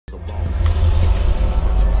When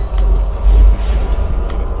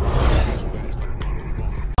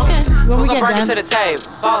we get done. To the table,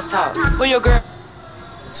 boss talk. Who your girl?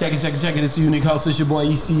 Check it. It's the Unique House. It's your boy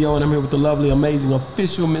ECO, and I'm here with the lovely, amazing,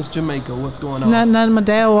 official Miss Jamaica. What's going on? Nothing,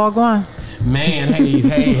 Madeo, walk on. Man,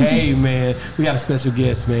 hey, man. We got a special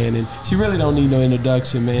guest, man, and she really don't need no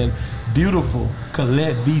introduction, man. Beautiful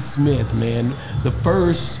Collette V. Smith, man. The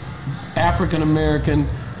first African-American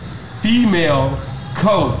female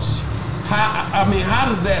coach. How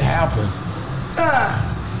does that happen?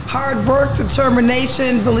 Hard work,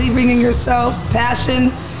 determination, believing in yourself,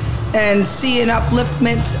 passion, and seeing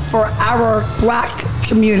upliftment for our black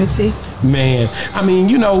community. Man,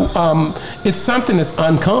 it's something that's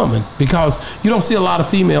uncommon because you don't see a lot of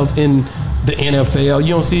females in the NFL.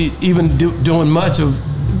 You don't see even doing much of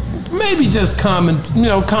maybe just commentating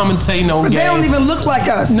on games. But they don't even look like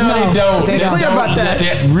us. No, they don't. They're clear about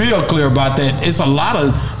that. Real clear about that. It's a lot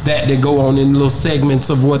of that go on in little segments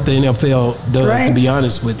of what the NFL does, right, to be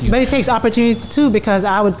honest with you. But it takes opportunities too, because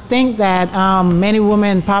I would think that many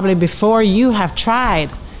women probably before you have tried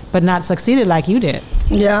but not succeeded like you did.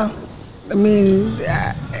 Yeah.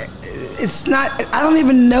 It's not, I don't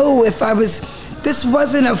even know if this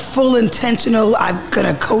wasn't a full intentional, I'm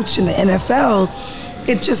gonna coach in the NFL.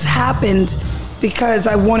 It just happened because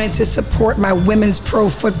I wanted to support my women's pro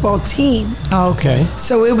football team. Oh, okay.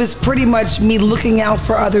 So it was pretty much me looking out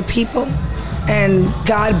for other people. And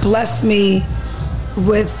God blessed me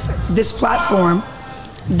with this platform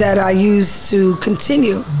that I use to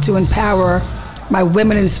continue to empower my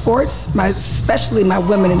women in sports, especially my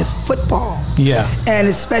women in football. Yeah. And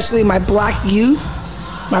especially my black youth,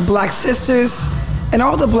 my black sisters, and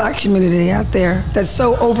all the black community out there that's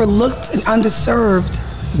so overlooked and underserved.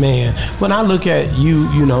 Man, when I look at you,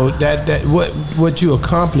 that what you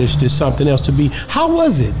accomplished is something else to be. How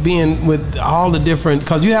was it being with all the different,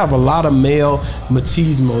 because you have a lot of male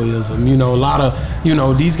machismoism, a lot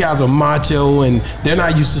of, these guys are macho and they're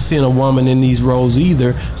not used to seeing a woman in these roles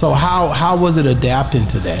either. So how was it adapting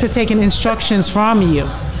to that? To taking instructions from you.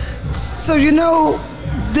 So,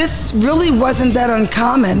 this really wasn't that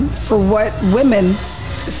uncommon for what women,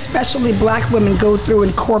 especially black women, go through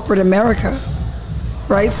in corporate America.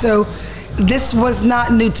 Right? So this was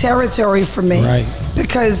not new territory for me. Right.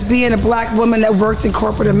 Because being a black woman that worked in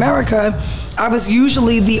corporate America, I was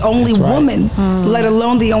usually the only woman, let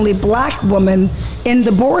alone the only black woman in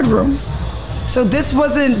the boardroom. So this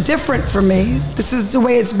wasn't different for me. This is the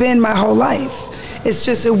way it's been my whole life. It's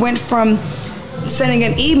just, it went from sending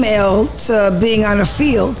an email to being on a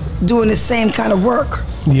field, doing the same kind of work.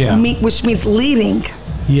 Yeah. Which means leading.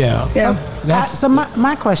 Yeah. Yeah. So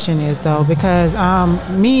my question is though, because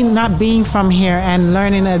me not being from here and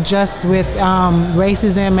learning to adjust with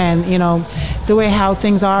racism and the way how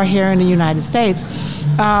things are here in the United States,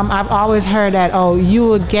 I've always heard that you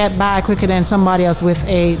would get by quicker than somebody else with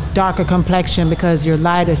a darker complexion because you're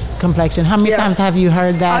lighter complexion. How many times have you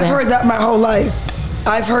heard that? I've heard that my whole life.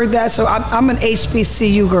 I've heard that. So I'm an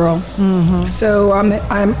HBCU girl. Mm-hmm. So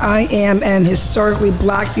I am an historically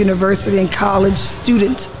black university and college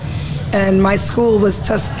student. And my school was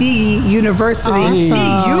Tuskegee University. Awesome.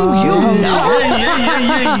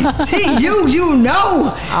 You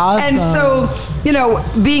know. Awesome. And so,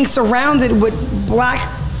 being surrounded with black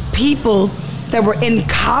people that were in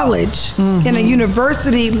college, in a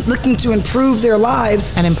university looking to improve their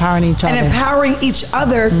lives. And empowering each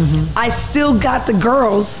other. I still got the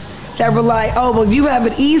girls that were like, oh, well, you have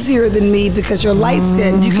it easier than me because you're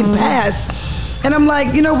light-skinned, you can pass. And I'm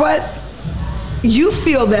like, you know what? You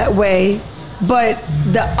feel that way, but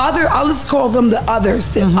the other, I'll just call them the others.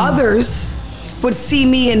 The others would see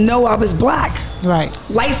me and know I was black. Right.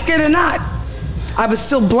 Light skinned or not, I was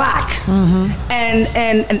still black.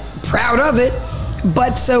 And proud of it.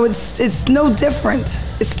 But so it's no different.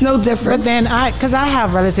 It's no different. But then because I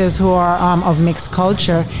have relatives who are of mixed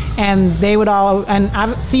culture, and they would and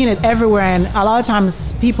I've seen it everywhere, and a lot of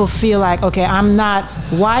times people feel like, okay, I'm not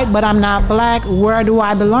white, but I'm not black. Where do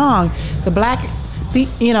I belong? The black,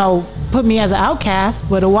 put me as an outcast,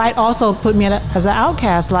 but the white also put me as an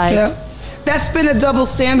outcast. Like, yeah. That's been a double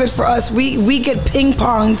standard for us. We get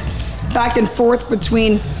ping-ponged back and forth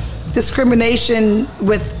between discrimination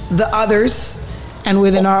with the others and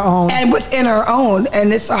within our own.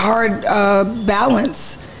 And it's a hard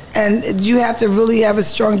balance. And you have to really have a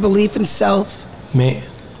strong belief in self. Man,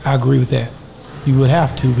 I agree with that. You would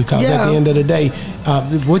have to, because at the end of the day,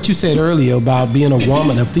 what you said earlier about being a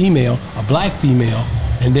woman, a female, a black female,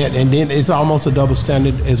 And then it's almost a double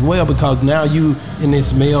standard as well, because now you in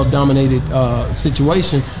this male-dominated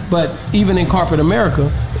situation. But even in corporate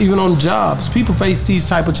America, even on jobs, people face these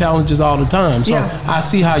type of challenges all the time. So I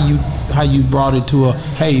see how you brought it to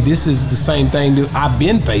hey, this is the same thing that I've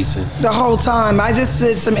been facing the whole time. I just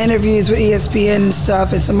did some interviews with ESPN and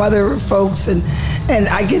stuff, and some other folks, and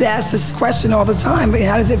I get asked this question all the time.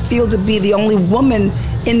 How does it feel to be the only woman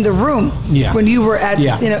in the room when you were at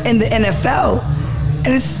in the NFL?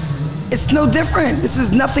 And it's no different. This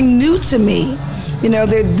is nothing new to me.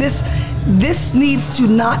 This needs to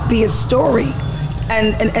not be a story.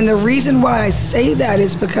 And the reason why I say that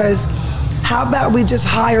is because how about we just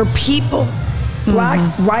hire people, black,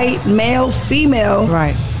 white, male, female,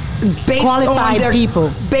 based qualified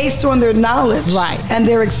people, based on their knowledge and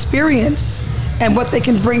their experience and what they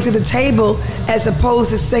can bring to the table, as opposed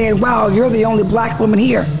to saying, wow, you're the only black woman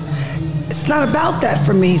here. It's not about that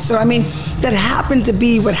for me. So I mean, that happened to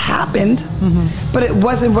be what happened, but it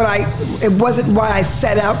wasn't why I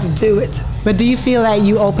set out to do it. But do you feel that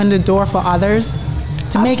you opened the door for others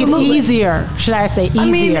to make it easier? Should I say easier? I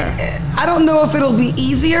mean, I don't know if it'll be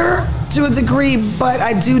easier to a degree, but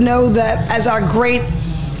I do know that, as our great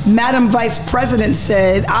Madam Vice President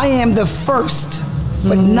said, I am the first,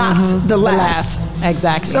 but not the last.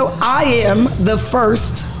 Exactly. So I am the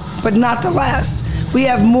first, but not the last. We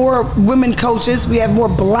have more women coaches. We have more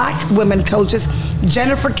black women coaches.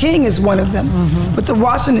 Jennifer King is one of them with the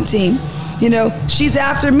Washington team. She's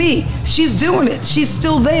after me. She's doing it. She's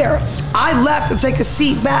still there. I left to take a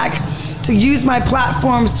seat back to use my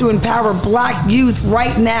platforms to empower black youth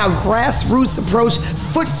right now, grassroots approach,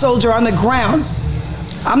 foot soldier on the ground.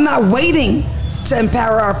 I'm not waiting to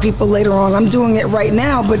empower our people later on. I'm doing it right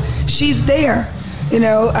now, but she's there.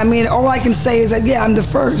 I mean, all I can say is that, I'm the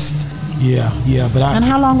first. And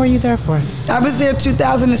how long were you there for? I was there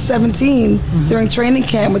 2017 during training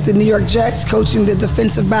camp with the New York Jets, coaching the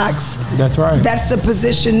defensive backs. That's right. That's the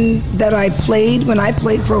position that I played when I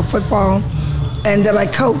played pro football, and that I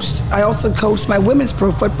coached. I also coached my women's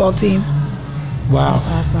pro football team. Wow.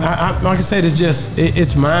 That's awesome. Like I said,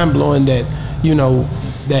 it's mind blowing that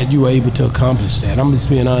that you were able to accomplish that. I'm just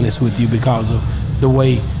being honest with you, because of the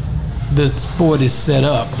way the sport is set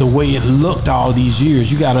up, the way it looked all these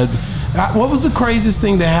years. What was the craziest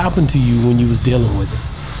thing that happened to you when you was dealing with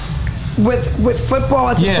it? With football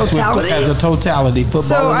as a totality? As a totality. Football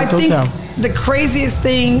so as a totality. I think the craziest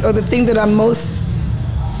thing, or the thing that I'm most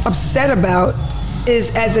upset about,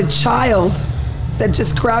 is as a child that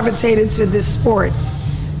just gravitated to this sport.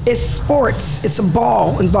 It's sports. It's a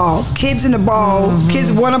ball involved. Kids in a ball.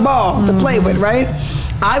 Kids want a ball to play with, right?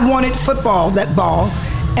 I wanted football, that ball.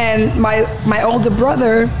 And my older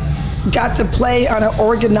brother got to play on an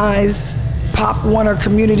organized Pop Warner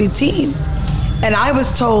community team. And I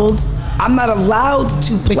was told I'm not allowed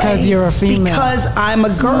to play because you're a female. Because I'm a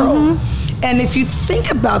girl. And if you think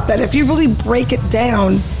about that, if you really break it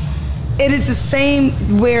down, it is the same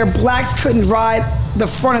where blacks couldn't ride the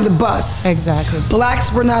front of the bus. Exactly.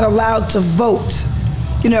 Blacks were not allowed to vote.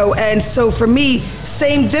 And so for me,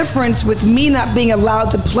 same difference with me not being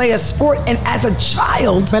allowed to play a sport, and as a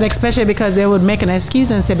child. But especially because they would make an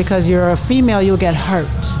excuse and say, because you're a female, you'll get hurt.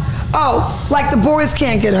 Oh, like the boys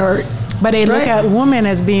can't get hurt. But they look at women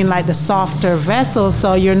as being like the softer vessel,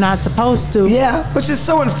 so you're not supposed to. Yeah, which is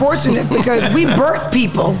so unfortunate, because we birth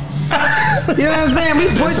people. You know what I'm saying? We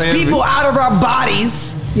push people out of our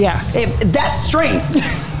bodies. Yeah. That's strength.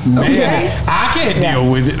 Man, Okay. I can't deal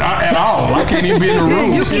with it at all. I can't even be in the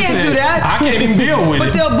room. You can't do that. I can't even deal with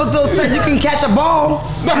it. But they'll say you can catch a ball.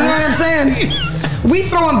 You know what I'm saying? We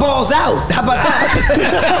throwing balls out. How about that?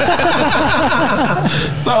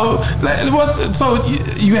 So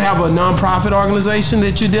you have a nonprofit organization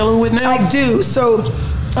that you're dealing with now? I do. So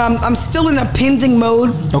I'm still in a pending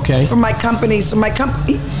mode for my company. So my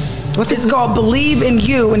company, it's called Believe in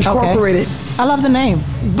You Incorporated. Okay. I love the name.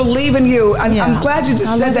 Believe in You. I'm glad you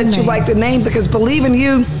just said that you like the name, because Believe in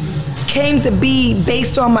You came to be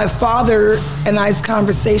based on my father and I's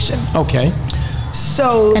conversation. Okay.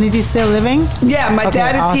 So. And is he still living? Yeah, my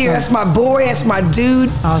dad is here. That's my boy. That's my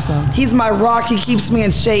dude. Awesome. He's my rock. He keeps me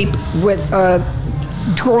in shape with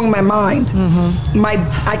growing my mind.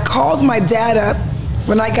 I called my dad up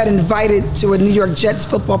when I got invited to a New York Jets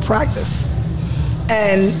football practice.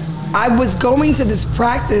 And I was going to this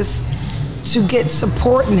practice to get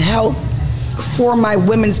support and help for my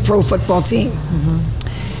women's pro football team.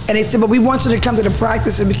 And they said, well, we want you to come to the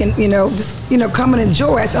practice and we can, just come and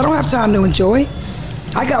enjoy. I said, I don't have time to enjoy.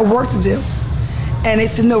 I got work to do. And they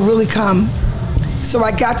said, no, really come. So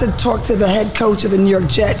I got to talk to the head coach of the New York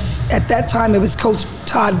Jets. At that time, it was Coach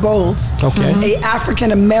Todd Bowles, a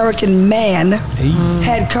African-American man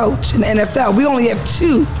head coach in the NFL. We only have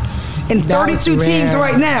 2 in 32 teams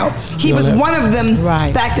right now. He was one of them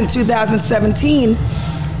back in 2017.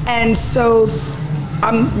 And so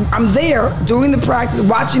I'm there doing the practice,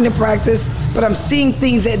 watching the practice, but I'm seeing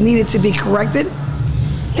things that needed to be corrected.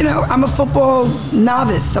 You know, I'm a football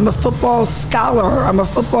novice. I'm a football scholar. I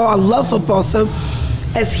love football. So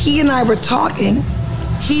as he and I were talking,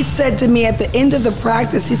 he said to me at the end of the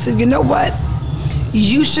practice, he said, you know what?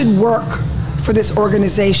 You should work for this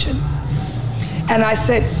organization. And I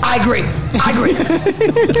said, I agree.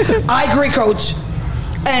 I agree, coach.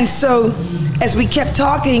 And so as we kept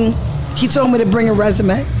talking, he told me to bring a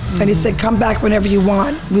resume. And he said, come back whenever you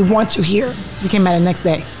want. We want you here. You came back the next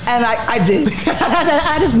day. And I did.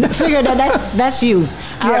 I just figured that's you.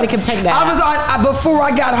 I already can pick that. I was before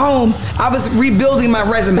I got home, I was rebuilding my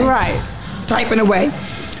resume. Right. Typing away.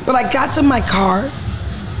 But I got to my car,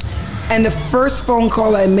 and the first phone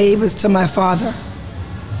call I made was to my father.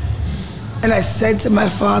 And I said to my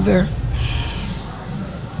father,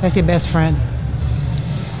 that's your best friend.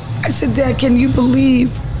 I said, Dad, can you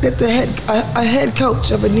believe that a head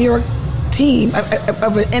coach of a New York team,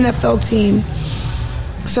 of an NFL team,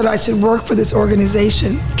 said I should work for this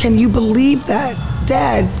organization? Can you believe that?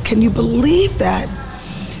 Dad, can you believe that?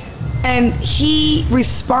 And he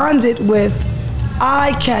responded with,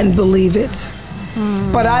 I can believe it,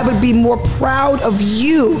 but I would be more proud of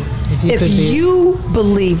you if you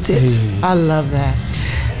believed it. I love that.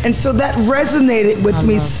 And so that resonated with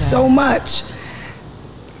me so much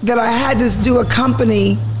that I had to do a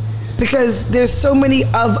company, because there's so many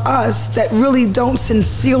of us that really don't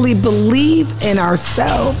sincerely believe in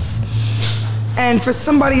ourselves. And for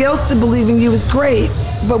somebody else to believe in you is great,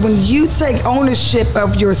 but when you take ownership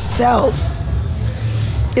of yourself,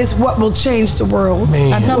 is what will change the world.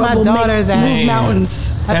 Man. I tell my daughter that. Move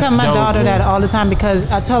mountains. I tell my daughter that all the time, because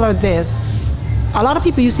I tell her this. A lot of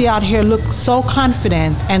people you see out here look so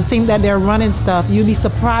confident and think that they're running stuff. You'd be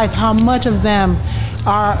surprised how much of them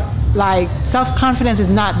are like, self-confidence is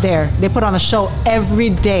not there. They put on a show every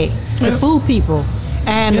day to fool people.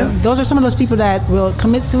 And those are some of those people that will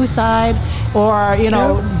commit suicide or,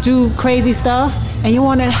 do crazy stuff. And you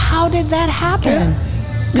wonder, how did that happen?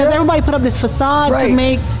 Because everybody put up this facade to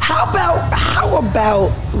make. How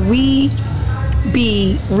about we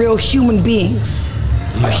be real human beings?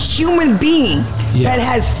 A human being that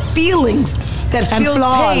has feelings, that feels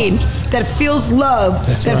pain, that feels love,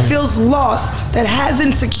 that feels loss, that has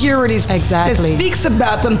insecurities, that speaks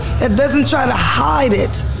about them, that doesn't try to hide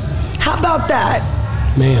it. How about that?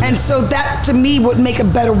 Man. And so that, to me, would make a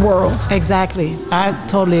better world. Exactly. I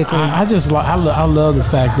totally agree. I love the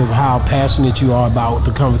fact of how passionate you are about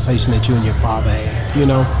the conversation that you and your father had. You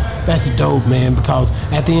know, that's dope, man, because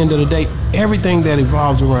at the end of the day, everything that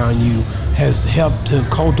evolves around you has helped to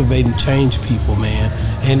cultivate and change people, man.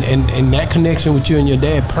 And that connection with you and your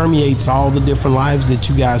dad permeates all the different lives that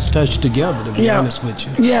you guys touch together, to be honest with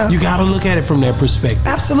you. Yeah. You got to look at it from that perspective.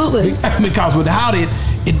 Absolutely. Because without it,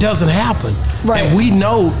 it doesn't happen. Right. And we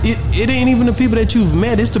know it ain't even the people that you've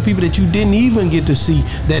met, it's the people that you didn't even get to see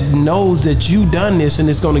that knows that you done this, and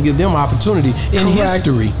it's going to give them opportunity in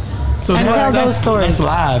history. So tell those stories. That's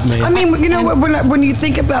live, man. I mean, you know, when you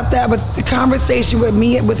think about that, with the conversation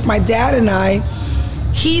with my dad and I,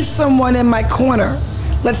 he's someone in my corner.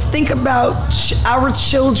 Let's think about our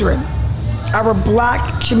children, our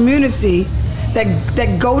black community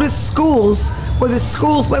that go to schools where the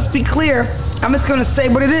schools, let's be clear, I'm just going to say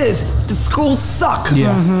what it is. The schools suck.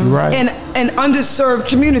 Yeah, you're right. In underserved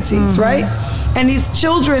communities, right? And these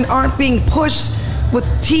children aren't being pushed with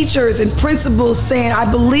teachers and principals saying, I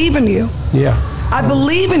believe in you. Yeah. I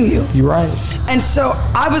believe in you. You're right. And so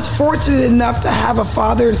I was fortunate enough to have a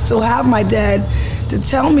father and still have my dad to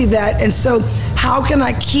tell me that. And so how can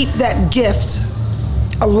I keep that gift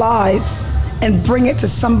alive and bring it to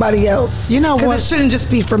somebody else? You know what? Because it shouldn't just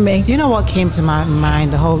be for me. You know what came to my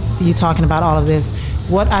mind, you talking about all of this.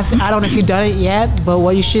 What I don't know if you've done it yet, but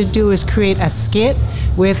what you should do is create a skit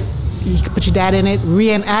you can put your dad in it,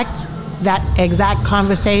 reenact that exact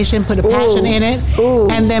conversation, put a passion in it,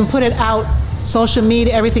 and then put it out, social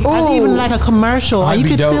media, everything. I think even like a commercial. You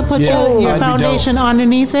could still put your foundation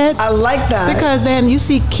underneath it. I like that. Because then you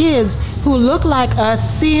see kids who look like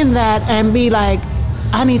us seeing that and be like,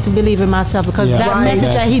 I need to believe in myself, because that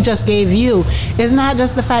message that he just gave you is not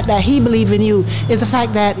just the fact that he believed in you, it's the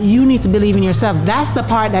fact that you need to believe in yourself. That's the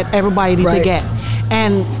part that everybody needs to get.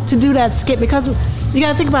 And to do that skit, because you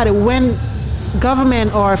got to think about it, when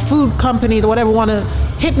government or food companies or whatever want to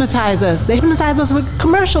hypnotize us. They hypnotize us with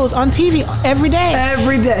commercials on TV every day.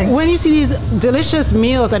 Every day. When you see these delicious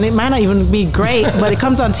meals, and it might not even be great, but it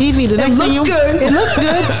comes on TV, the next thing it looks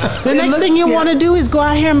good. The next thing you want to do is go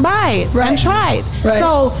out here and buy it and try it. Right.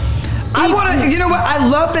 So I want to, you know what? I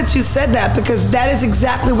love that you said that, because that is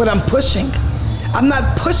exactly what I'm pushing. I'm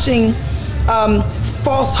not pushing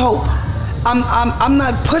false hope. I'm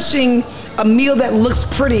not pushing a meal that looks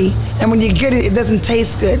pretty, and when you get it, it doesn't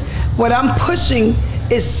taste good. What I'm pushing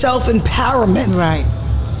is self-empowerment. Right.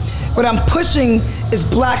 What I'm pushing is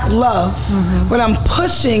black love. What I'm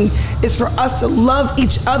pushing is for us to love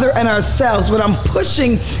each other and ourselves. What I'm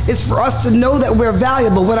pushing is for us to know that we're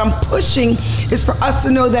valuable. What I'm pushing is for us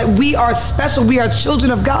to know that we are special. We are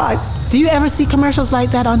children of God. Do you ever see commercials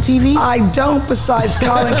like that on TV? I don't, besides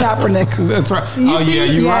Colin Kaepernick. That's right. You oh see? yeah,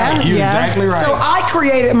 you're right. You're exactly right. So I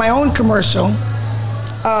created my own commercial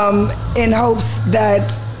in hopes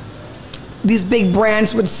that these big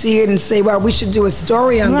brands would see it and say, well, we should do a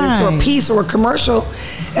story on this, or a piece, or a commercial.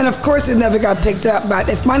 And of course it never got picked up. But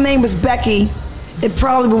if my name was Becky, it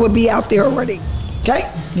probably would be out there already. Okay?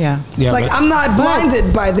 Yeah. Like, I'm not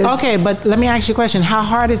blinded by this. Okay, but let me ask you a question. How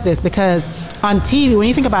hard is this? Because on TV, when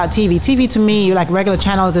you think about TV to me, like regular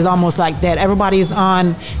channels, is almost like that. Everybody's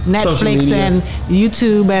on Netflix and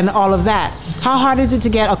YouTube and all of that. How hard is it to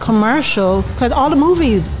get a commercial? Because all the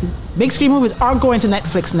movies, big screen movies, are going to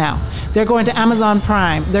Netflix now. They're going to Amazon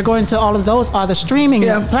Prime. They're going to all of those other streaming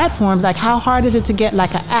platforms. Like, how hard is it to get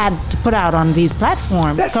like an ad to put out on these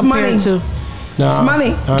platforms? That's compared money. to No, it's money.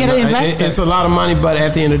 Get an investor. It's a lot of money, but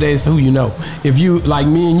at the end of the day, it's who you know. If you, like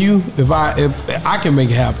me and you, if I can make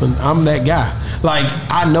it happen, I'm that guy. Like,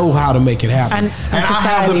 I know how to make it happen. And I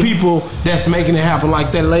have the people that's making it happen.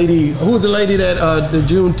 Like that lady, who's the lady that the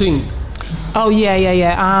Juneteenth? Oh yeah.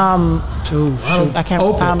 I can't.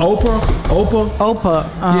 Oprah.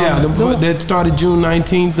 Yeah, that started June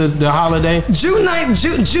 19th, the holiday.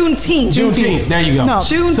 Juneteenth. There you go. No.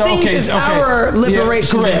 Juneteenth is our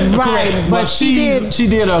liberation day. Correct. But she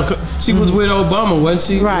was with Obama, wasn't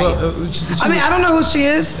she? Right. I mean, I don't know who she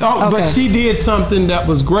is. But she did something that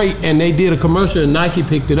was great, and they did a commercial, and Nike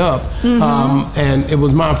picked it up, and it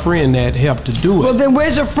was my friend that helped to do it. Well, then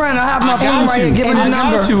where's your friend? I have my phone right here. Give me the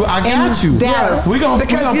number. I got you. Yes. We're gonna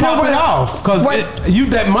pop it off, because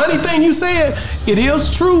that money thing you said, it is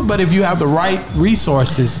true, but if you have the right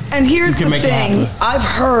resources, and here's you can the make it thing, happen. I've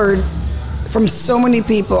heard from so many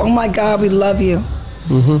people, oh my God, we love you.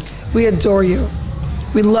 We adore you.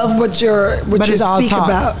 We love what you speak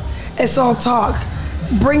about. It's all talk.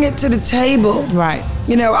 Bring it to the table. Right.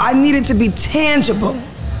 You know, I need it to be tangible.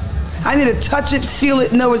 I need to touch it, feel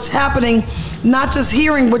it, know it's happening, not just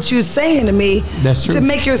hearing what you're saying to me. That's true. To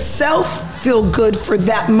make yourself feel good for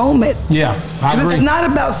that moment. Yeah, I agree. It's not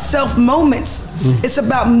about self moments. It's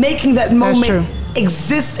about making that moment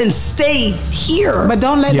exist and stay here. But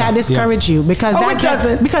don't let that discourage you, because it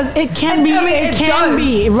doesn't. Because it can be. It can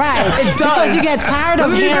be right. It does. Because you get tired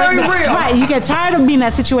of hearing. Let me be very real. Right. You get tired of being in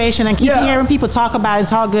that situation and keep hearing people talk about it and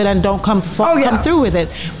talk good and don't come through with it.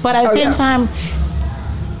 But at the same time,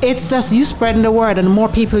 it's just you spreading the word, and the more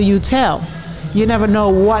people you tell, you never know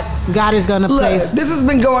what God is going to place. This has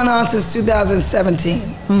been going on since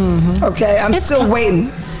 2017. Okay, I'm still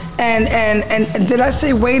waiting. And did I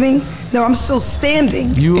say waiting? No, I'm still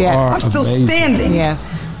standing. I'm still standing.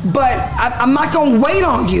 Yes. But I'm not going to wait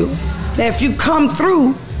on you. Now, if you come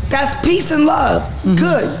through, that's peace and love.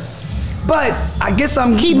 Good. But I guess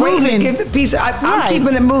I'm waiting to give the peace. I'm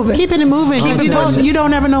keeping it moving. Keeping it moving. Because you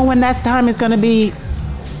don't ever know when that time is going to be.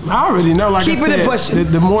 I already know. Like Keeping it pushing.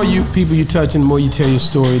 The more people you touch and the more you tell your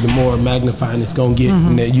story, the more magnifying it's going to get,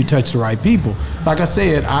 and that you touch the right people. Like I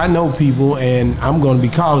said, I know people, and I'm going to be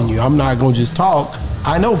calling you. I'm not going to just talk.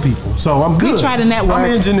 I know people, so I'm good. We try to network. I'm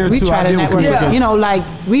an engineer too. We try to network. Yeah. You know, like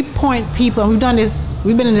we point people. We've done this.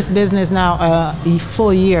 We've been in this business now a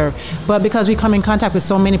full year, but because we come in contact with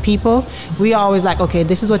so many people, we always like, okay,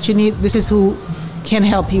 this is what you need. This is who can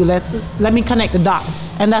help you. Let me connect the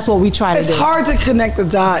dots, and that's what we try to do. It's hard to connect the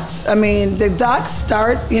dots. I mean, the dots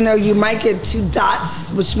start, you know, you might get 2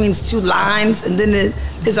 dots, which means 2 lines, and then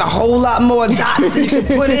there's a whole lot more dots that you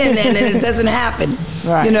can put in, and it doesn't happen.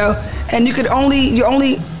 Right. You know, and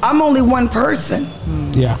I'm only one person.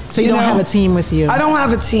 Yeah. So you don't have a team with you. I don't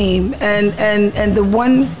have a team, and the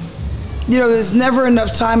one, you know, there's never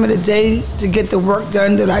enough time in the day to get the work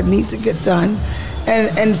done that I need to get done.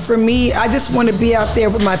 And for me, I just want to be out there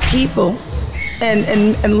with my people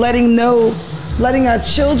and letting our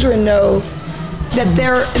children know that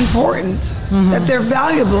they're important, that they're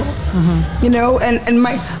valuable, you know, and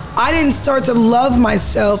I didn't start to love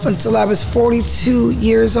myself until I was 42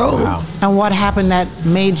 years old. Wow. And what happened that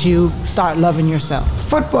made you start loving yourself?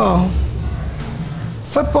 Football.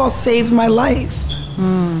 Football saved my life.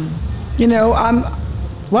 You know,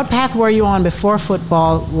 What path were you on before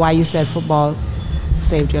football? Why you said football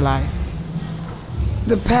saved your life?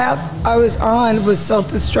 the path I was on was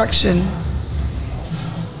self-destruction.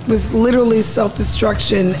 It was literally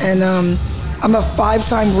self-destruction, and I'm a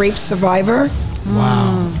 5-time rape survivor.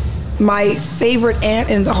 Wow. My favorite aunt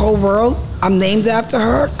in the whole world, I'm named after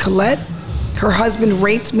her, Collette. Her husband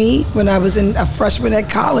raped me when I was a freshman at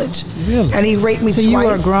college. Really? And he raped me So twice. you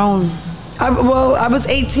were grown. I was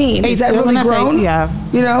 18. Is that When really I say- grown? yeah.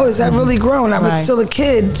 You know, is that really grown? I was Right. still a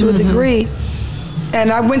kid to a degree.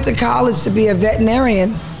 And I went to college to be a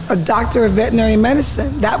veterinarian, a doctor of veterinary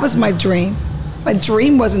medicine. That was my dream. My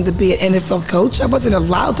dream wasn't to be an NFL coach. I wasn't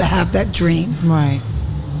allowed to have that dream. Right.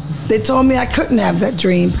 They told me I couldn't have that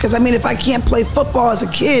dream because, I mean, if I can't play football as a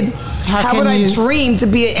kid, how can would I you dream to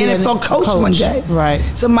be an be an NFL coach one day? Right.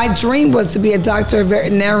 So my dream was to be a doctor of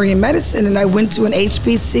veterinary medicine, and I went to an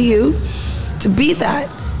HBCU to be that.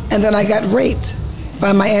 And then I got raped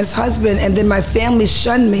by my aunt's husband, and then my family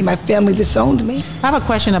shunned me. My family disowned me. I have a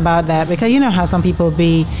question about that because you know how some people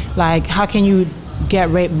be like, how can you get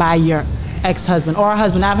raped by your ex-husband or a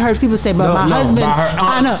husband? I've heard people say, but No, my no, husband. by her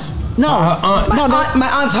I know. aunts. No. By her aunts. My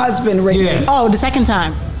aunt's husband raped Yes. me. Oh, the second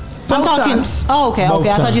time. Both I'm talking. times. Oh, okay, Both okay.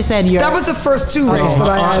 I thought times. you said your. That was the first 2 rapes My that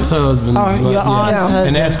I had. aunt's husband. Oh, your yeah. aunt's husband.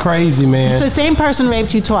 And that's crazy, man. So the same person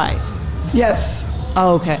raped you twice. Yes.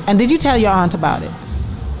 Oh, okay. And did you tell your aunt about it?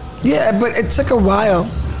 Yeah, but it took a while.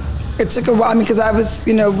 It took a while, I mean, because I was,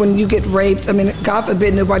 you know, when you get raped, I mean, God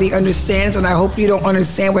forbid nobody understands, and I hope you don't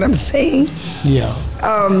understand what I'm saying. Yeah.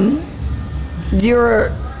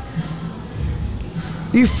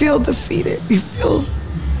 You feel defeated. You feel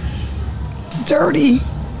dirty.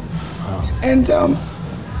 And,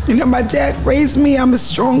 you know, my dad raised me. I'm a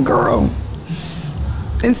strong girl.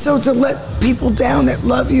 And so to let people down that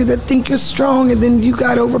love you, that think you're strong, and then you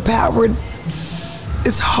got overpowered,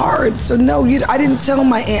 it's hard. So no, I didn't tell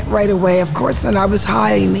my aunt right away, of course, and I was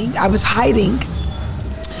hiding.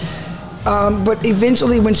 But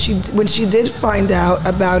eventually when she did find out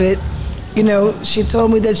about it, you know, she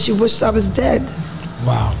told me that she wished I was dead.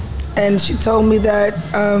 Wow. And she told me that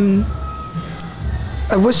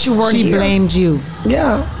I wish you weren't She here. blamed you.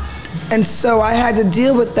 Yeah. And so I had to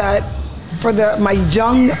deal with that for my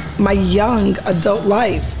young adult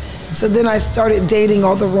life. So then I started dating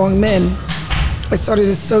all the wrong men. I started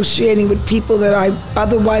associating with people that I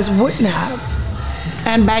otherwise wouldn't have.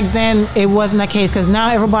 And back then it wasn't the case because now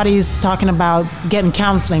everybody's talking about getting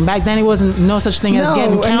counseling. Back then it wasn't no such thing as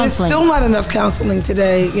getting No, and there's counseling. still not enough counseling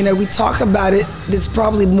today. You know, we talk about it. There's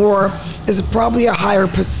probably a higher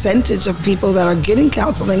percentage of people that are getting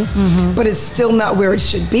counseling, but it's still not where it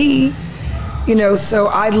should be. You know, so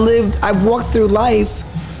I walked through life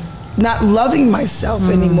not loving myself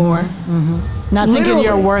anymore. Not thinking Literally.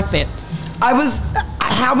 you're worth it.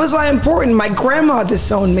 How was I important? My grandma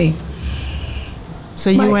disowned me. So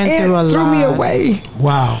you My went aunt through a threw lot. me away.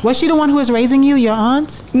 Wow. Was she the one who was raising you, your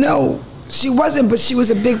aunt? No, she wasn't, but she was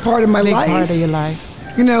a big part of my Big life. part of your life.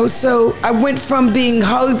 You know, so I went from being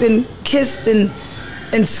hugged and kissed and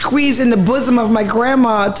squeezed in the bosom of my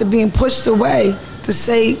grandma to being pushed away to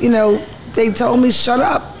say, you know, they told me, shut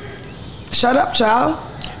up, child.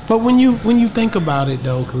 But when you think about it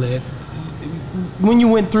though, Collette, when you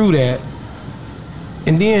went through that,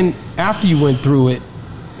 and then after you went through it,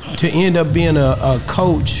 to end up being a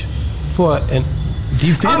coach for an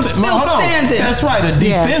defensive. I'm still standing. That's right, a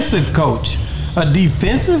defensive coach. A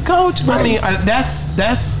defensive coach. Right. I mean,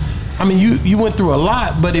 that's. I mean, you went through a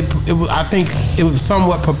lot, but I think it was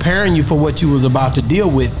somewhat preparing you for what you was about to deal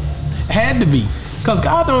with. Had to be. Because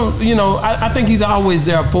God don't, you know, I think He's always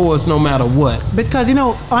there for us no matter what. Because, you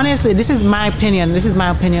know, honestly, this is my opinion. This is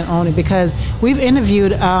my opinion only because we've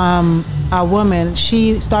interviewed a woman.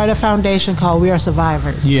 She started a foundation called We Are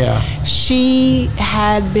Survivors. Yeah. She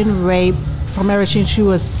had been raped from ever since she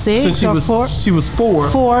was 6 Since or 4. she was four.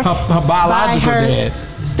 Four. Her biological by her dad.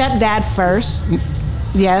 Stepdad first,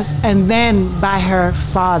 yes, and then by her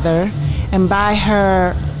father, and by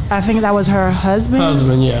her, I think that was her husband.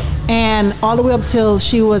 Husband, yeah. And all the way up till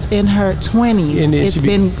she was in her 20s, And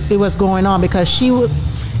then it was going on because she would,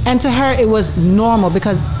 and to her it was normal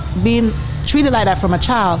because being treated like that from a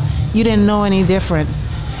child, you didn't know any different.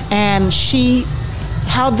 And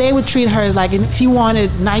how they would treat her is like if you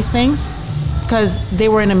wanted nice things, because they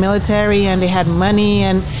were in the military and they had money,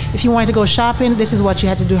 and if you wanted to go shopping, this is what you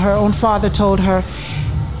had to do. Her own father told her,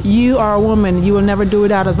 you are a woman, you will never do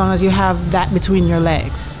it out as long as you have that between your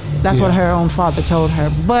legs. That's what her own father told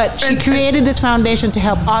her. But she created this foundation to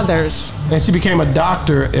help others. And she became a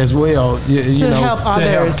doctor as well, To help others. To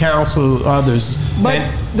help counsel others.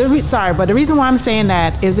 But the reason why I'm saying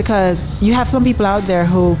that is because you have some people out there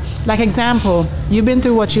who, like example, you've been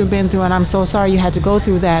through what you've been through, and I'm so sorry you had to go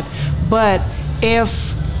through that. But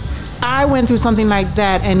if I went through something like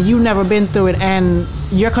that and you've never been through it, and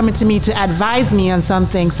you're coming to me to advise me on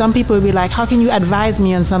something, some people will be like, how can you advise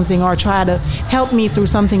me on something or try to help me through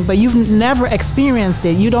something, but you've never experienced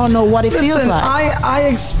it. You don't know what it feels like. I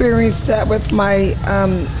experienced that with my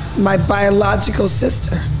my biological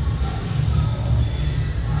sister.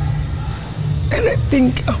 And I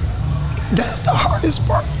think that's the hardest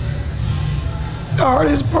part. The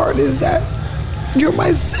hardest part is that you're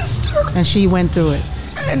my sister. And she went through it.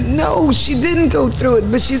 And no, she didn't go through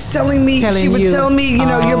it, but she's telling me, she would tell me, you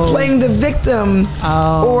know, you're playing the victim,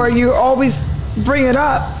 or you always bring it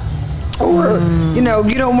up, or, you know,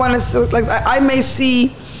 you don't want to, like, I may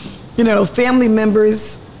see, you know, family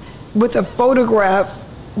members with a photograph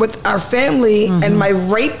with our family, and my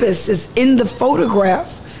rapist is in the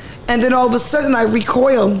photograph, and then all of a sudden I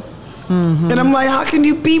recoil, and I'm like, how can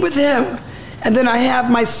you be with him? And then I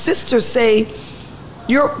have my sister say,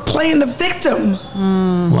 you're playing the victim.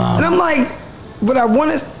 Wow. And I'm like, what I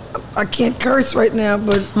want is, I can't curse right now,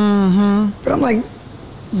 but I'm like,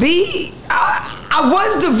 I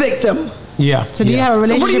was the victim. Yeah. So do you have a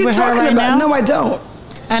relationship with her right now? No, I don't.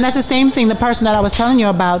 And that's the same thing, the person that I was telling you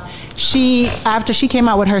about, after she came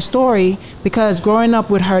out with her story, because growing up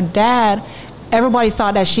with her dad, everybody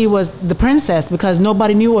thought that she was the princess because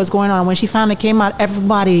nobody knew what was going on. When she finally came out,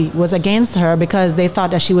 everybody was against her because they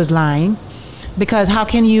thought that she was lying. Because how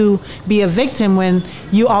can you be a victim when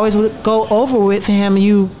you always would go over with him?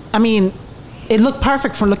 I mean, it looked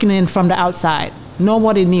perfect from looking in from the outside.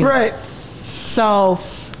 Nobody knew. Right. So,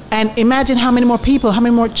 and imagine how many more people, how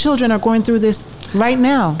many more children are going through this right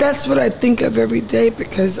now. That's what I think of every day,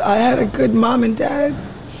 because I had a good mom and dad.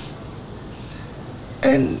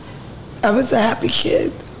 And I was a happy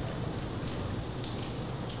kid.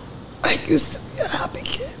 I used to be a happy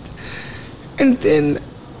kid. And then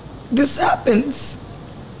this happens,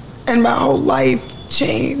 and my whole life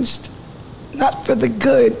changed, not for the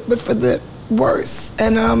good, but for the worse.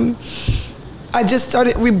 And I just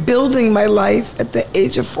started rebuilding my life at the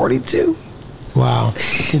age of 42. Wow.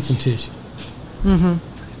 Get some tissue. Yeah,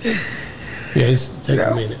 it's take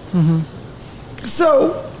a minute.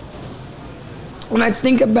 So when I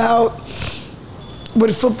think about what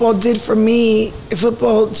football did for me,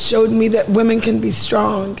 football showed me that women can be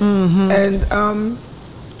strong,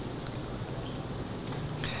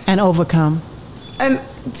 and overcome. And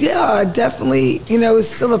yeah, definitely, you know, it's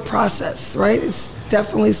still a process, right? It's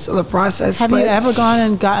definitely still a process. Have you ever gone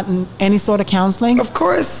and gotten any sort of counseling? Of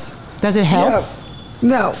course. Does it help? Yeah.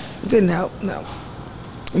 No, it didn't help,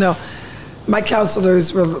 no. My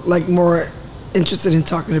counselors were like more interested in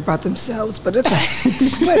talking about themselves, but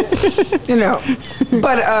you know,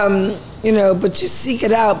 but you seek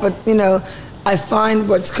it out. But, you know, I find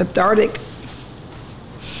what's cathartic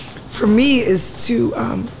for me is to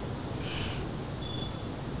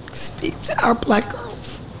speak to our black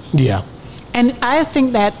girls. Yeah. And I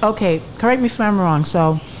think that, okay, correct me if I'm wrong.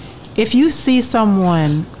 So if you see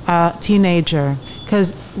someone, a teenager,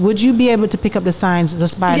 because would you be able to pick up the signs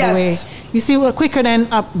just by the way? You see what, quicker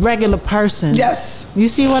than a regular person? Yes. You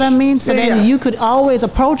see what I mean? So then you could always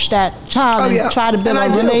approach that child and try to build a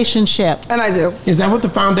relationship. And I do. Is that what the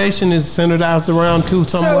foundation is centered around too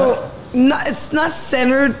somewhat? So, it's not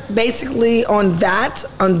centered basically on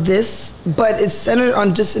this, but it's centered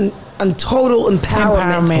on just on total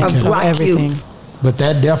empowerment of black youth. But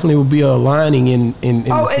that definitely will be aligning in it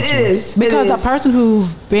is. Because a person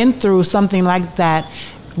who's been through something like that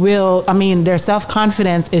their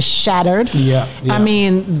self-confidence is shattered. Yeah. I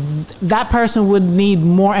mean, that person would need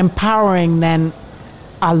more empowering than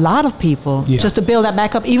a lot of people just to build that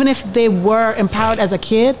back up, even if they were empowered as a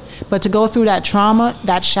kid, but to go through that trauma,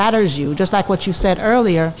 that shatters you, just like what you said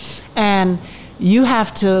earlier. And you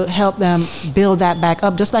have to help them build that back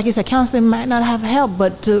up. Just like you said, counseling might not have help,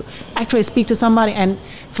 but to actually speak to somebody. And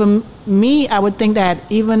for me, I would think that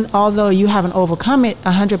even although you haven't overcome it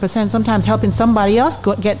 100%, sometimes helping somebody else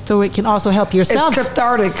get through it can also help yourself. It's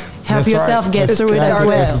cathartic. Help yourself get through it as well.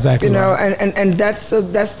 That's exactly you know, right. and that's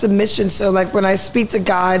the mission. So like when I speak to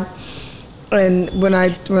God, and when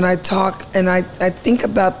I talk and I think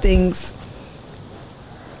about things,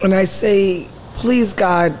 and I say, please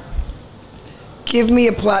God, give me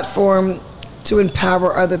a platform to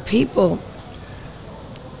empower other people.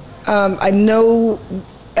 I know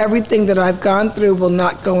everything that I've gone through will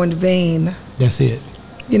not go in vain. That's it.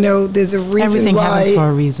 You know, there's a reason Everything why happens for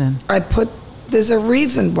a reason. There's a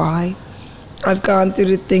reason why I've gone through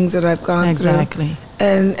the things that I've gone through. Exactly.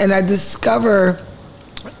 And I discover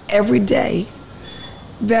every day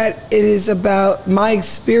that it is about my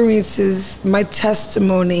experiences, my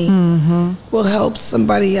testimony will help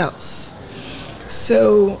somebody else.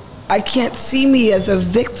 So I can't see me as a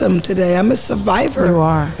victim today. I'm a survivor. You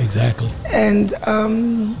are. Exactly. And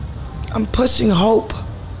I'm pushing hope.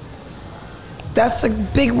 That's a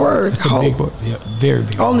big word, That's hope. a big word. Yeah, very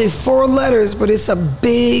big. Only 4 letters, but it's a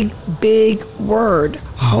big, big word,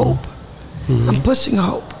 hope. I'm pushing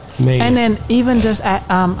hope. Man. And then even just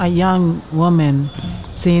a young woman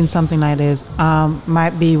seeing something like this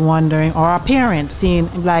might be wondering, or a parent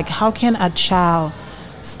seeing, like, how can a child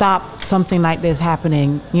stop something like this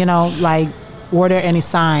happening? You know, like, were there any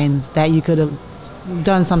signs that you could have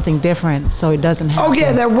done something different so it doesn't happen? Oh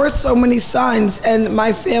yeah, there were so many signs, and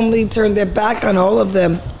my family turned their back on all of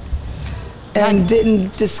them and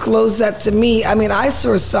didn't disclose that to me. I mean, I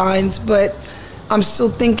saw signs, but I'm still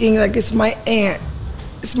thinking, like, it's my aunt.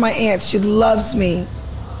 It's my aunt. She loves me,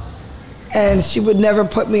 and she would never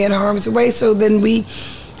put me in harm's way. So then we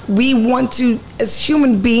want to, as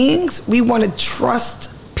human beings, we want to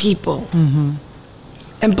trust people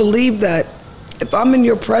and believe that if I'm in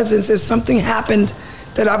your presence, if something happened,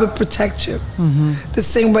 that I would protect you the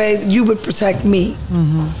same way you would protect me.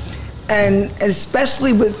 And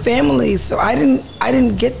especially with families. So I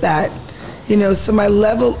didn't get that, you know. So my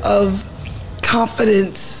level of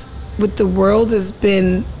confidence with the world has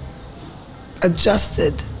been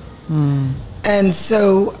adjusted. And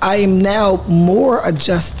so I am now more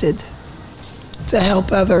adjusted to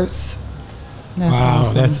help others. That's wow,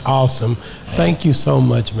 awesome. that's awesome. Thank you so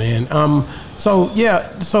much, man. So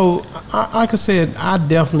like I said, I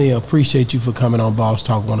definitely appreciate you for coming on Boss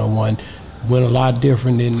Talk 101. Went a lot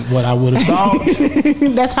different than what I would have thought.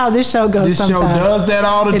 That's how this show goes. This sometimes. show does that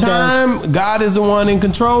all the It time. does. God is the one in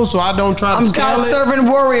control, so I don't try to I'm scale God's it. servant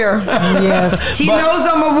warrior. Yes. He knows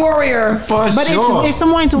I'm a warrior. For But sure. if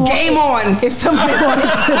someone to Game on. if somebody wanted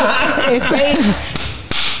to,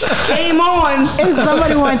 Game on. if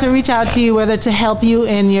somebody wanted to reach out to you, whether to help you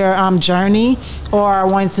in your journey or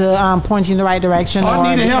want to point you in the right direction, Or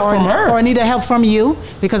need help from her. or need help from you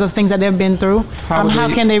because of things that they've been through, how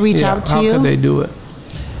can they reach out to you? How can they do it?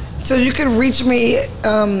 So you can reach me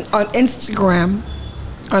on Instagram,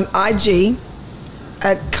 on IG,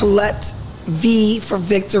 at Collette V for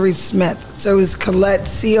Victory Smith. So it's Collette,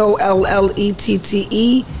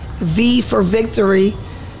 Collette, V for Victory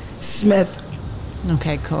Smith.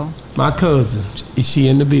 Okay, cool. My cousin, is she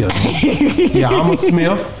in the building? Yeah, I'm a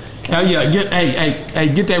Smith. Yeah, get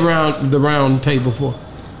the round table for.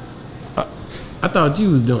 I thought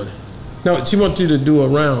you was doing it. No, she wants you to do a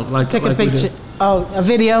round, like Take a we did. picture. Oh, a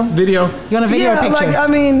video? Video. You want a video or a picture? like, I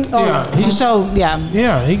mean, To show, yeah.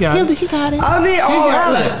 Yeah, he got it. He got it. I need all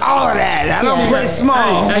got that. it. All of that. I don't play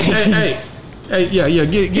small. Hey, yeah,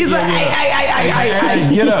 get. He's like, Hey,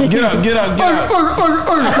 get up.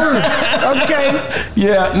 Okay.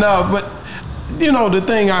 Yeah, no, but you know the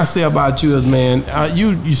thing I say about you is, man,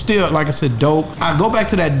 you still, like I said, dope. I go back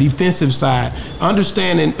to that defensive side,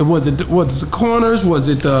 understanding was it the corners, was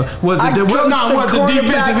it the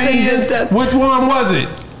defensive ends? Which one was it?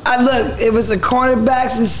 Look, it was the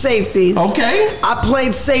cornerbacks and safeties. Okay. I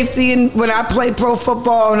played safety when I played pro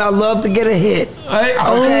football, and I love to get a hit. Hey,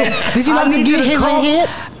 Okay. Did you love to get hit with a hit?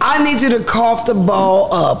 I need you to cough the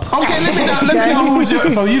ball up. Okay, let me know who was your.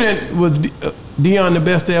 So you didn't was Deion the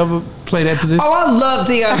best to ever play that position? Oh, I love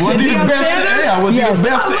Deion. Was he the Deion best? Sanders? Yeah, was he the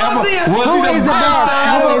best I love ever? Deion. Was Who he is the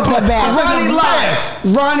best? Who is the best? Ronnie Lott.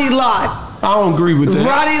 Ronnie Lott. I don't agree with that.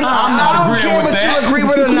 Ronnie Lott. I'm I not don't agreeing care with what that. you agree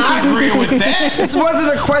with or not. I agree with that. This wasn't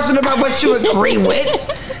a question about what you agree with.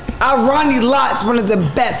 Ronnie Lott's one of the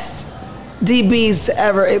best DBs to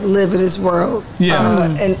ever live in this world. Yeah.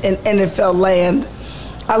 In NFL land.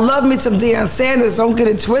 I love me some Deion Sanders. Don't get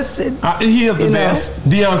it twisted. He is the You know? best.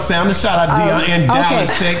 Deion Sanders. Shout out Deion in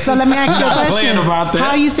Dallas, Texas. So let me ask you a Not question. playing about that.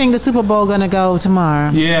 How you think the Super Bowl gonna go tomorrow?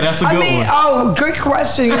 Yeah, that's a good one. Good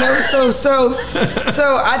question. You know, so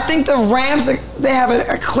I think the Rams they have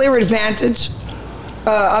a clear advantage.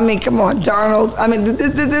 Come on, Darnold.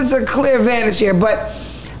 There's a clear advantage here, but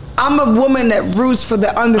I'm a woman that roots for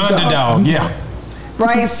the underdog. Underdog, yeah.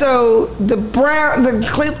 Right. So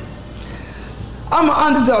I'm an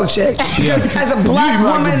underdog chick because as a black You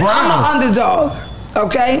like woman, the I'm Browns. an underdog.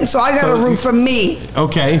 Okay, so I got to root for me.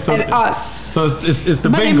 Okay, so and us. So it's the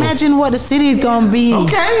Bengals. But imagine what the city is gonna be.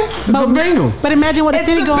 Okay, the Bengals. But imagine what the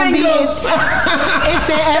city gonna be if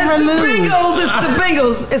they ever lose.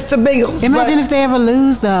 It's the Bengals. Imagine if they ever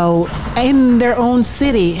lose though in their own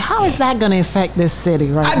city. How is that gonna affect this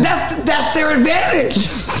city, right? That's their advantage.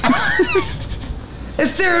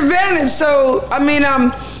 It's their advantage. So I mean,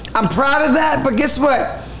 I'm proud of that. But guess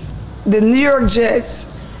what? The New York Jets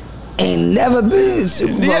ain't never been in the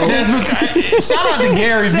Super Bowl. Shout out to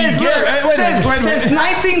Gary V. Since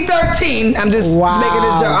 1913. I'm just making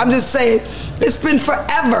a joke. I'm just saying it's been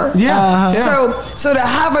forever. Yeah. So to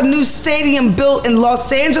have a new stadium built in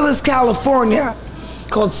Los Angeles, California,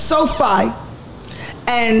 called SoFi,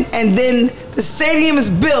 and then the stadium is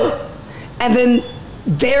built, and then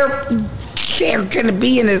they're gonna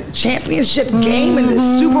be in a championship game in the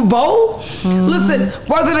Super Bowl. Listen,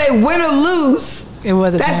 whether they win or lose,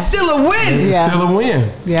 that's still a win. It's still a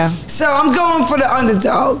win. Yeah. So I'm going for the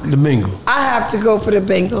underdog. The Bengals. I have to go for the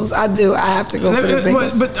Bengals. I do. I have to go for the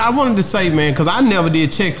Bengals. But I wanted to say, man, because I never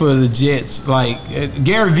did check for the Jets. Like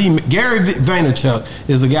Gary Vaynerchuk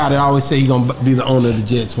is a guy that always say he's gonna be the owner of the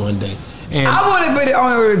Jets one day. And I want to be the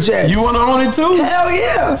owner of the Jets. You want to own it too? Hell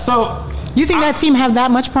yeah. So you think that team have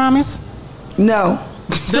that much promise? No.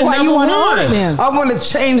 So why you want to own it then? I want to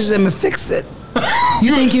change them and fix it.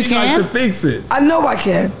 You think you can? Like to fix it. I know I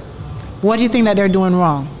can. What do you think that they're doing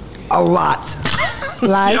wrong? A lot.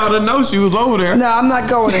 Like? She ought to know she was over there. No, I'm not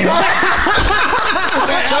going there.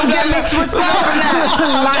 Don't get me twisted up in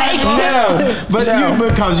that.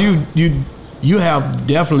 Because you have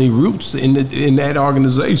definitely roots in that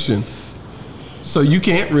organization. So you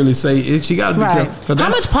can't really say it. She got to be careful. How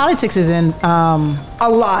much politics is in? A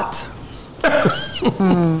lot.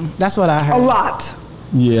 That's what I heard. A lot.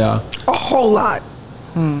 Yeah. A whole lot.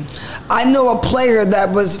 I know a player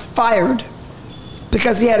that was fired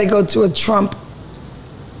because he had to go to a Trump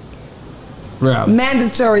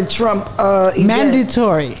mandatory Trump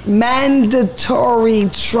mandatory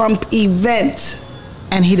Trump event.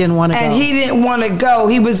 And he didn't want to go. And he didn't want to go.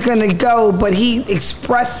 He was going to go, but he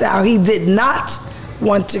expressed how he did not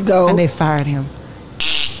want to go. And they fired him.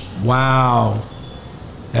 Wow.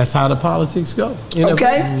 That's how the politics go.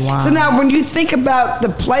 Okay? Wow. So now when you think about the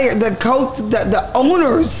player, the coach, the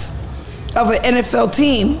owners of an NFL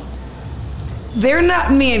team, they're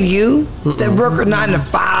not me and you that work a 9 to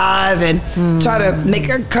 5 and try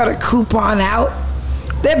to cut a coupon out.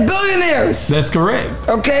 They're billionaires. That's correct.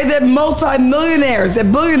 Okay? They're multi-millionaires. They're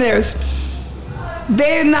billionaires.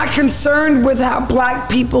 They're not concerned with how black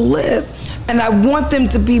people live. And I want them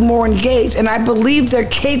to be more engaged. And I believe they're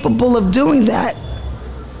capable of doing that.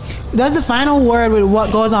 Does the final word with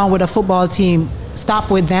what goes on with a football team stop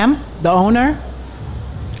with them, the owner?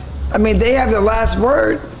 I mean, they have the last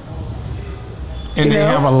word. And they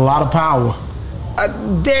have a lot of power.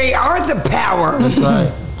 They are the power. That's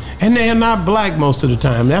right. And they are not black most of the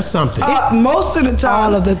time. That's something. Most of the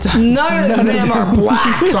time. All of the time. None of them are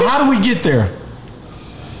black. So how do we get there?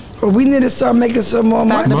 Well, we need to start making some more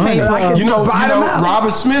money. You know,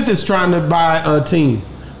 Robert Smith is trying to buy a team.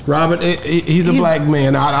 Robert, he's a black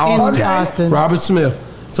man. Robert Smith.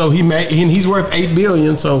 So he's worth $8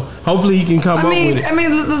 billion. So hopefully he can come up with it. I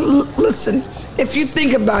mean, listen. If you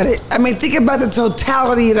think about it, think about the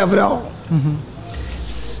totality of it all.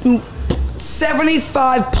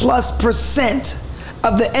 75+%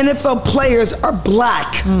 of the NFL players are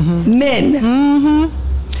black men.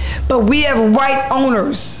 But we have white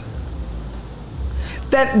owners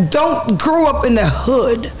that don't grow up in the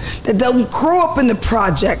hood, that don't grow up in the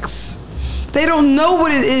projects. They don't know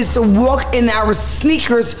what it is to walk in our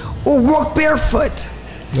sneakers or walk barefoot.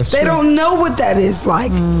 They don't know what that is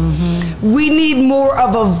like. We need more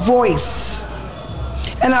of a voice.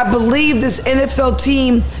 And I believe this NFL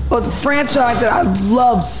team, or the franchise that I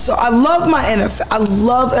love so, I love my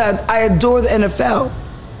NFL. I adore the NFL.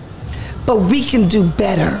 But we can do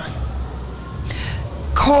better.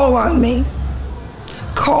 Call on me.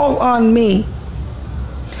 Call on me.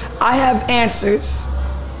 I have answers.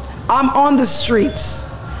 I'm on the streets.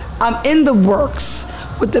 I'm in the works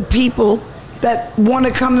with the people that want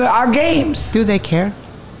to come to our games. Do they care?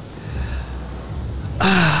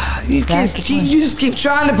 You just keep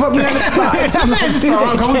trying to put me on the spot.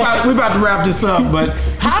 We're about to wrap this up, but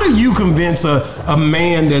how do you convince a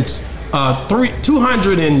man that's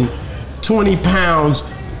 220 pounds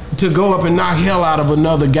to go up and knock hell out of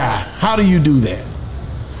another guy? How do you do that?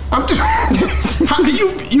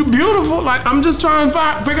 You beautiful. Like, I'm just trying to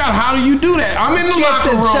figure out how do you do that. I'm in the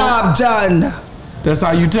locker room. Get the job done. That's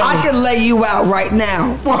how you tell me. I can lay you out right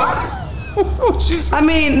now. I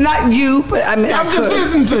mean, not you, but I mean, I'm I just could.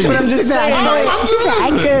 listening to you. But I'm just saying. I'm just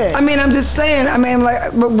listening. I mean, I'm just saying. I mean,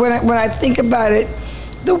 like, but when I think about it,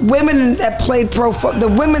 the women that played pro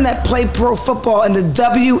football in the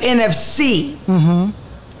WNFC,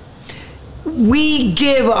 we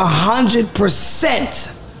give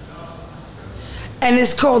 100%, and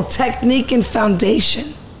it's called technique and foundation.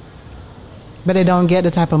 But they don't get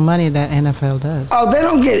the type of money that NFL does. Oh, they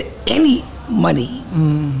don't get any money.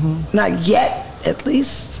 Not yet, at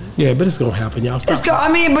least. Yeah, but it's gonna happen, y'all. It's going.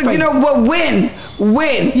 I mean, but you know what?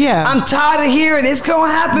 Win. Yeah. I'm tired of hearing it's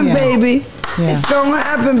gonna happen, baby. Yeah. It's gonna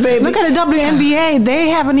happen, baby. Look at the WNBA. They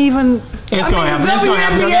haven't even. It's I gonna mean, happen. the It's gonna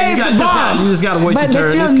happen. WNBA is the bomb. You just gotta wait But your there's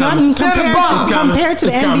turn. still It's coming. nothing compared to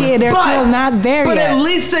the NBA. They're still not there but yet. at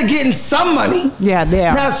least they're getting some money. Yeah, they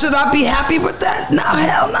are. Now, should I be happy with that? No,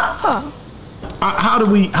 hell no.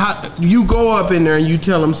 How you go up in there and you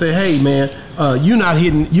tell them, say, hey man, you're not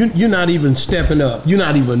hitting, you're not even stepping up, you're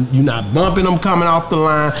not bumping them coming off the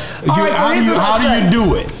line. All right, so How do you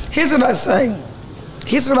do it? Here's what I say.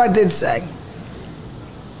 Here's what I did say.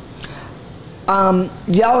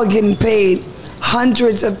 Y'all are getting paid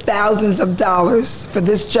hundreds of thousands of dollars for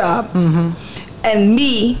this job, and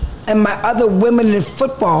me and my other women in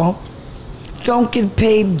football don't get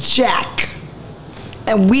paid jack.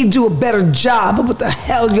 And we do a better job of what the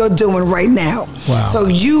hell you're doing right now. Wow. So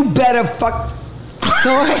you better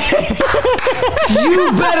go ahead.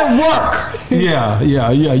 You better work. Yeah.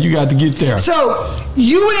 You got to get there. So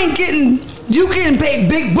you getting paid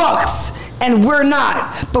big bucks, and we're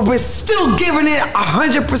not, but we're still giving it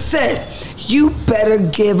 100%. You better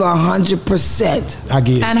give 100%. I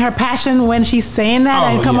get it. And her passion when she's saying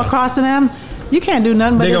that and come across to them, you can't do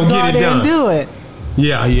nothing but just go out there and do it.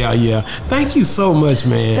 Yeah. Thank you so much,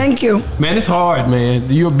 man. Thank you. Man, it's hard, man.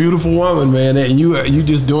 You're a beautiful woman, man, and you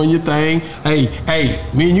just doing your thing. Hey,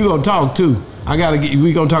 me and you gonna talk too.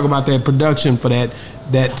 We gonna talk about that production for that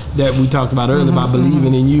we talked about earlier about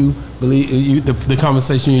believing in you, the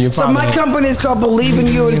conversation in your father. So my company is called Believe in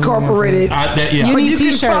You Incorporated. You need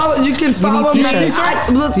t-shirts. You can follow me. I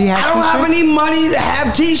don't have any money to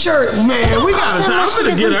have t-shirts. Man, we got time. I'm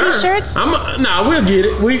gonna get her. T-shirts? We'll get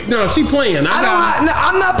it. She playing.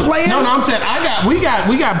 I'm not playing. No, I'm saying we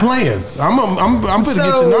got plans. I'm gonna get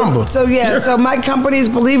your number. So my company is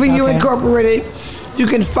Believe in You Incorporated. You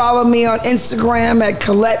can follow me on Instagram at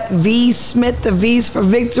Collette V Smith. The V's for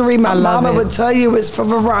victory. My mama would tell you it's for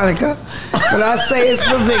Veronica, but I say it's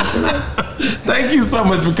for victory. Thank you so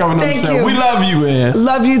much for coming on the show. You. We love you, man.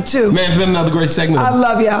 Love you too. Man, it's been another great segment. I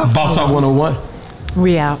love y'all. Boss Talk 101.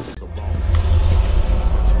 We out.